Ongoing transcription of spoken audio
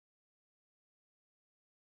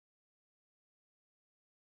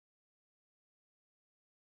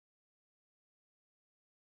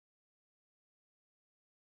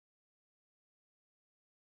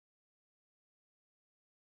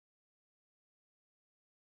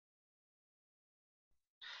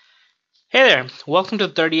Hey there, welcome to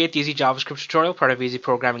the 38th Easy JavaScript tutorial, part of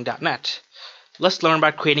easyprogramming.net. Let's learn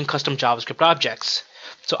about creating custom JavaScript objects.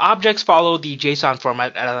 So objects follow the JSON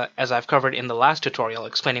format as I've covered in the last tutorial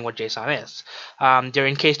explaining what JSON is. They're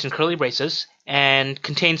encased in curly braces and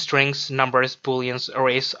contain strings, numbers, booleans,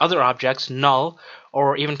 arrays, other objects, null,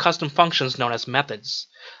 or even custom functions known as methods.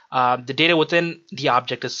 The data within the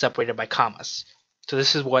object is separated by commas. So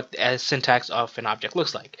this is what a syntax of an object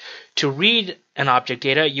looks like. To read an object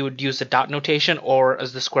data, you would use the dot notation or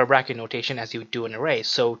as the square bracket notation as you would do an array.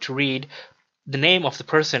 So to read the name of the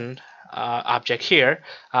person object here,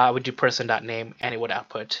 I would do person.name and it would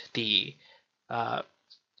output the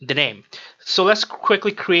name. So let's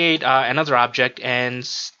quickly create another object and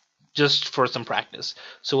just for some practice.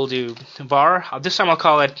 So we'll do var, this time I'll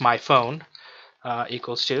call it my phone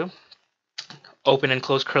equals to open and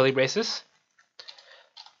close curly braces.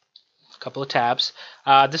 Couple of tabs.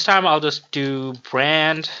 This time I'll just do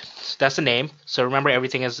brand. So that's the name. So remember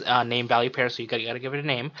everything is name value pair, so you gotta give it a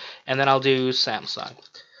name. And then I'll do Samsung.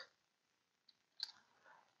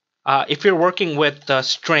 If you're working with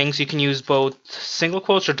strings, you can use both single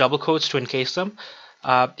quotes or double quotes to encase them.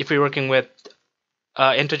 If you're working with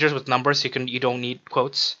integers with numbers, you don't need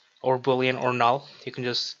quotes or boolean or null. You can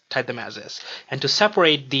just type them as is. And to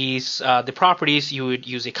separate these the properties, you would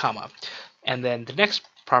use a comma. And then the next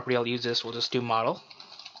property I'll use this, we'll just do model.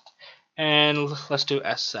 And let's do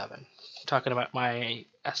S7. Talking about my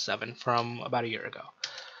S7 from about a year ago.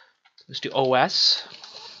 Let's do OS.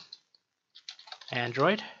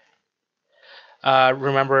 Android.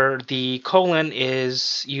 Remember the colon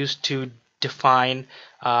is used to define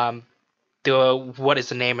what is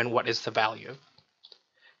the name and what is the value.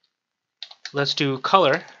 Let's do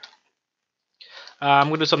color. I'm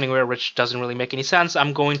going to do something weird which doesn't really make any sense.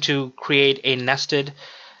 I'm going to create a nested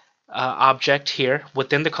object here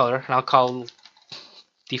within the color, and I'll call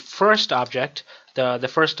the first object, the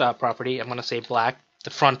first property, I'm going to say black.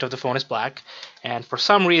 The front of the phone is black, and for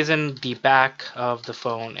some reason the back of the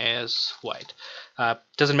phone is white.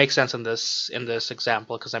 Doesn't make sense in this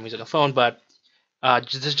example because I'm using a phone, but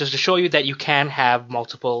just to show you that you can have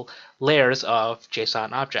multiple layers of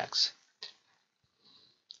JSON objects.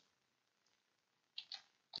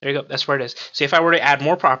 There you go, that's where it is. So if I were to add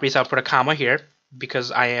more properties, I'll put a comma here because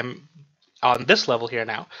I am on this level here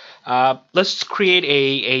now. Let's create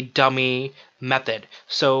a dummy method.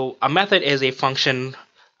 So a method is a function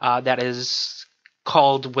that is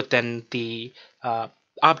called within the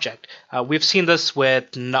object. We've seen this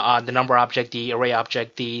with the number object, the array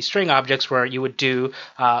object, the string objects, where you would do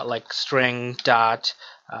like string dot,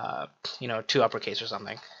 to uppercase or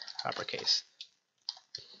something, uppercase.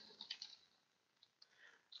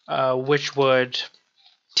 Which would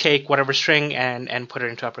take whatever string and put it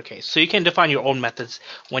into uppercase. So you can define your own methods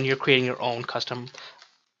when you're creating your own custom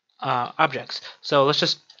objects. So let's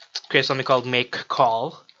just create something called make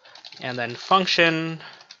call, and then function.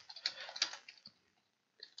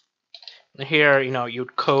 Here,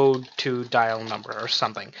 you'd code to dial number or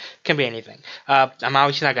something. It can be anything. I'm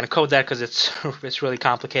obviously not going to code that because it's really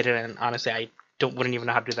complicated, and honestly, I wouldn't even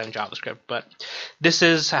know how to do that in JavaScript. But this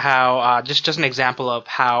is how just an example of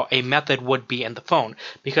how a method would be in the phone,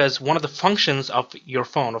 because one of the functions of your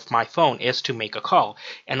phone, of my phone, is to make a call.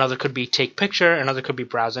 Another could be take picture, another could be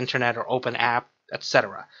browse internet or open app,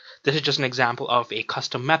 etc. This is just an example of a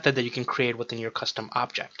custom method that you can create within your custom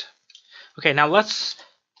object. Okay, now let's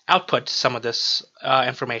output some of this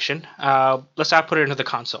information. Let's output it into the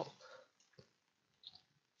console.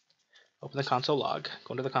 Open the console log,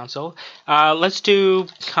 go into the console. Let's do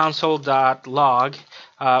console.log.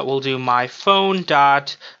 We'll do my phone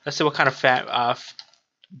dot, let's see what kind of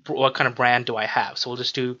brand do I have. So we'll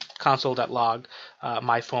just do console.log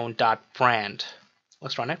my phone dot brand.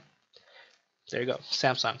 Let's run it. There you go,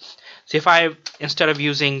 Samsung. So if I, instead of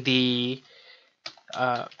using the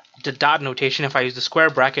dot notation, if I use the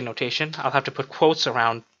square bracket notation, I'll have to put quotes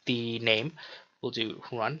around the name. We'll do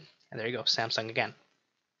run, and there you go, Samsung again.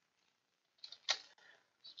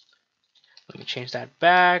 Let me change that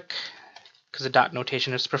back because the dot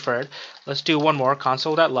notation is preferred. Let's do one more,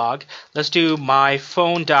 console.log. Let's do my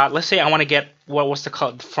phone dot, let's say I want to get what's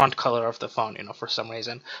the front color of the phone, for some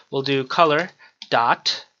reason. We'll do color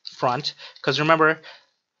dot front, because remember,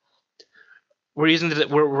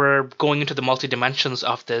 we're going into the multi dimensions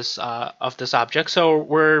of this object. So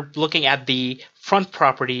we're looking at the front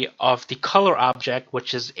property of the color object,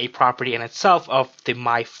 which is a property in itself of the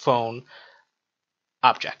my phone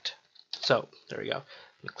object. So there we go.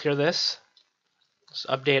 Let me clear this. Let's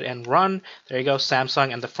update and run. There you go,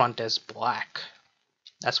 Samsung, and the front is black.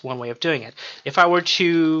 That's one way of doing it. If I were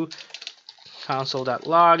to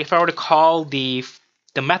console.log, if I were to call the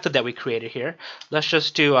the method that we created here. Let's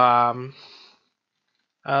just do let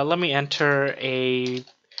me enter a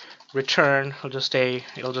return.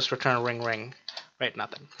 It'll just return ring ring, right?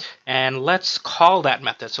 Nothing. And let's call that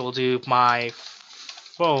method. So we'll do my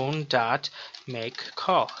phone dot make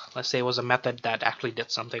call. Let's say it was a method that actually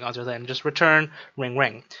did something other than just return ring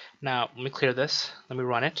ring. Now let me clear this. Let me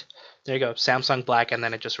run it. There you go, Samsung black, and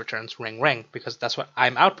then it just returns ring ring because that's what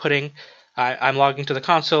I'm outputting. I'm logging to the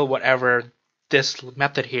console whatever this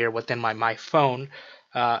method here within my phone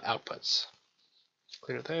outputs.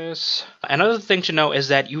 Clear this. Another thing to know is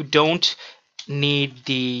that you don't need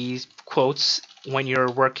these quotes when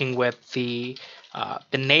you're working with the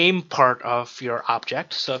name part of your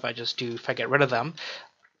object. So if I get rid of them,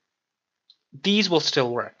 these will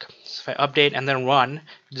still work. So if I update and then run,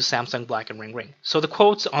 do Samsung black and ring ring. So the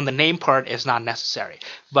quotes on the name part is not necessary.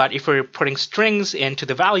 But if we're putting strings into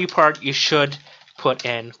the value part, you should put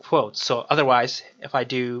in quotes. So otherwise, if I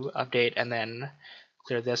do update and then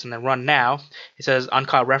clear this and then run now, it says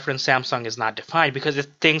uncaught reference Samsung is not defined because it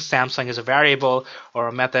thinks Samsung is a variable or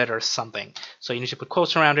a method or something. So you need to put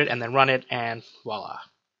quotes around it and then run it, and voila.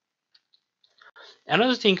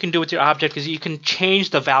 Another thing you can do with your object is you can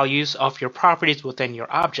change the values of your properties within your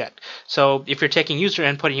object. So if you're taking user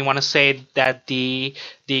input and you want to say that the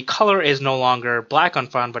color is no longer black on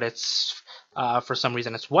front, but it's for some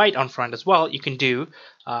reason it's white on front as well, you can do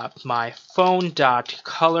my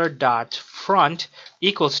phone.color.front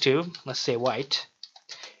equals to, let's say, white,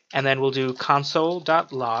 and then we'll do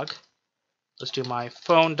console.log. Let's do my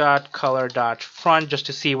phone.color.front just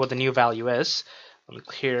to see what the new value is. Let me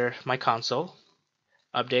clear my console,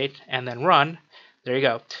 update, and then run. There you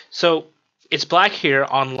go. So it's black here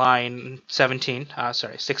on line 16,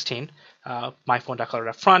 my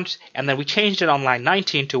phone.color.front, and then we changed it on line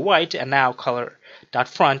 19 to white, and now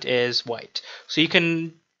color.front is white. So you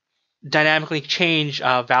can dynamically change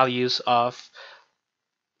values of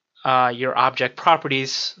your object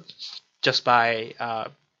properties just by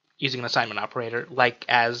using an assignment operator, like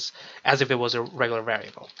as if it was a regular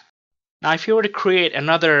variable. Now, if you were to create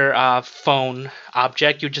another phone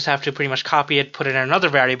object, you just have to pretty much copy it, put it in another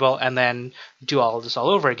variable, and then do all of this all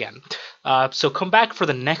over again. So come back for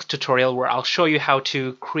the next tutorial where I'll show you how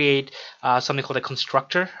to create something called a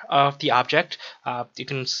constructor of the object. You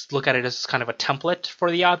can look at it as kind of a template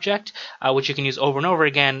for the object, which you can use over and over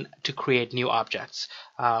again to create new objects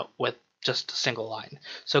with just a single line.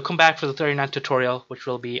 So come back for the 39th tutorial, which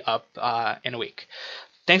will be up in a week.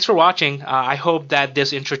 Thanks for watching. I hope that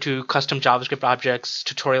this Intro to Custom JavaScript Objects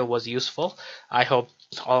tutorial was useful. I hope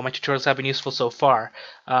all of my tutorials have been useful so far.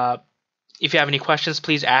 If you have any questions,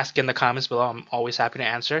 please ask in the comments below. I'm always happy to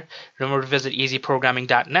answer. Remember to visit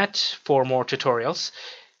easyprogramming.net for more tutorials.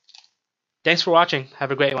 Thanks for watching.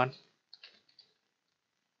 Have a great one.